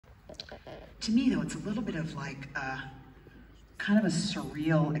To me, though, it's a little bit of like kind of a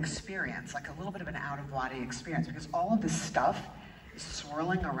surreal experience, like a little bit of an out-of-body experience, because all of this stuff is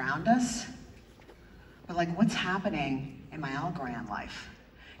swirling around us. But like, what's happening in my Algorand life?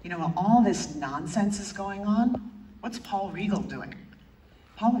 You know, while all this nonsense is going on, what's Paul Regal doing?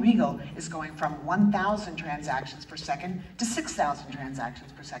 Paul Regal is going from 1,000 transactions per second to 6,000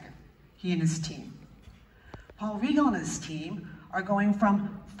 transactions per second, he and his team. Paul Regal and his team are going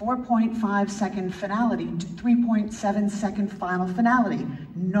from 4.5 second finality to 3.7 second final finality,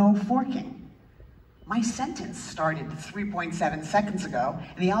 no forking. My sentence started 3.7 seconds ago,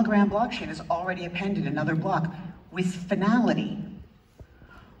 and the Algorand blockchain has already appended another block with finality.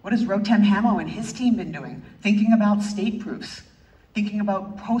 What has Rotem Hamo and his team been doing? Thinking about state proofs, thinking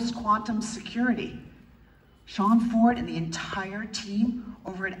about post-quantum security. Sean Ford and the entire team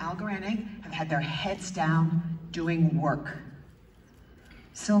over at Algorand have had their heads down doing work.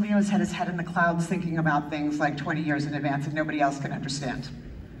 Silvio's had his head in the clouds thinking about things like 20 years in advance and nobody else can understand.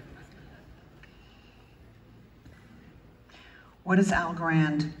 What has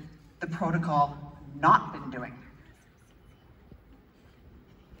Algorand, the protocol, not been doing?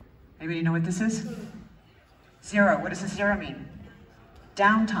 Anybody know what this is? Zero. What does a zero mean?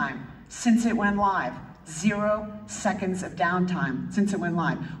 Downtime since it went live. 0 seconds of downtime since it went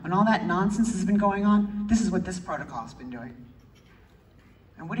live. When all that nonsense has been going on, this is what this protocol has been doing.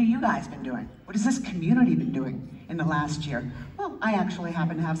 And what have you guys been doing? What has this community been doing in the last year? Well, I actually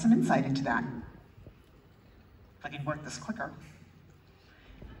happen to have some insight into that. If I can work this clicker.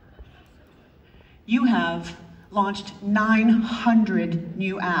 You have launched 900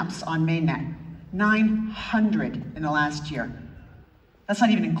 new apps on mainnet. 900 in the last year. That's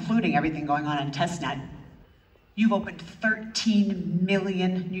not even including everything going on in testnet. You've opened 13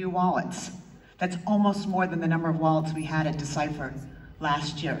 million new wallets. That's almost more than the number of wallets we had at Decipher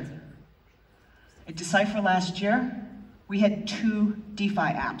last year. At Decipher last year, we had 2 DeFi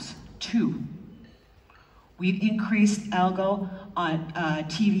apps, 2. We've increased ALGO on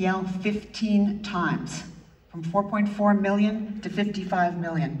TVL 15 times, from 4.4 million to 55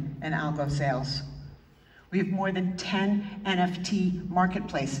 million in ALGO sales. We have more than 10 NFT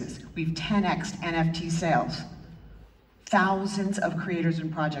marketplaces. We've 10x'd NFT sales. Thousands of creators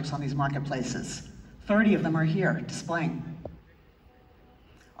and projects on these marketplaces. 30 of them are here displaying.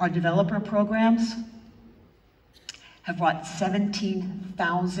 Our developer programs have brought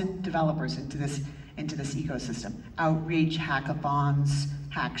 17,000 developers into this ecosystem. Outreach, hackathons,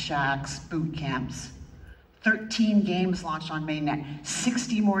 hack shacks, boot camps. 13 games launched on mainnet,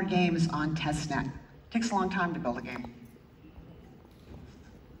 60 more games on testnet. Takes a long time to build a game.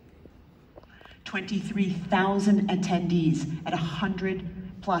 23,000 attendees at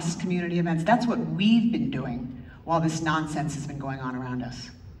 100+ community events. That's what we've been doing while this nonsense has been going on around us.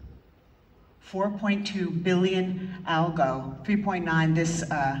 4.2 billion ALGO, 3.9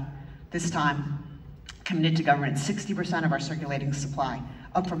 this time, committed to government, 60% of our circulating supply,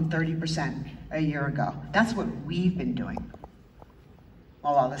 up from 30% a year ago. That's what we've been doing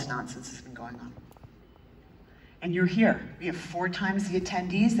while all this nonsense has been going on. And you're here. We have 4 times the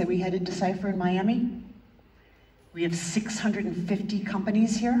attendees that we had in Decipher in Miami. We have 650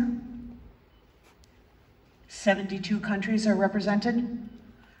 companies here. 72 countries are represented.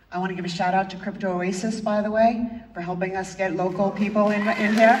 I want to give a shout out to Crypto Oasis, by the way, for helping us get local people in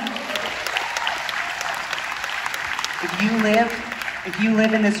here. If you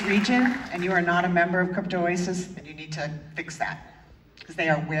live in this region and you are not a member of Crypto Oasis, then you need to fix that, because they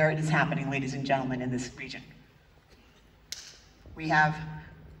are where it is happening, ladies and gentlemen, in this region. We have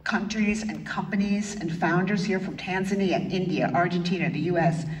countries and companies and founders here from Tanzania, India, Argentina, the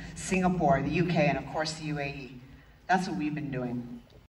US, Singapore, the UK, and of course the UAE. That's what we've been doing.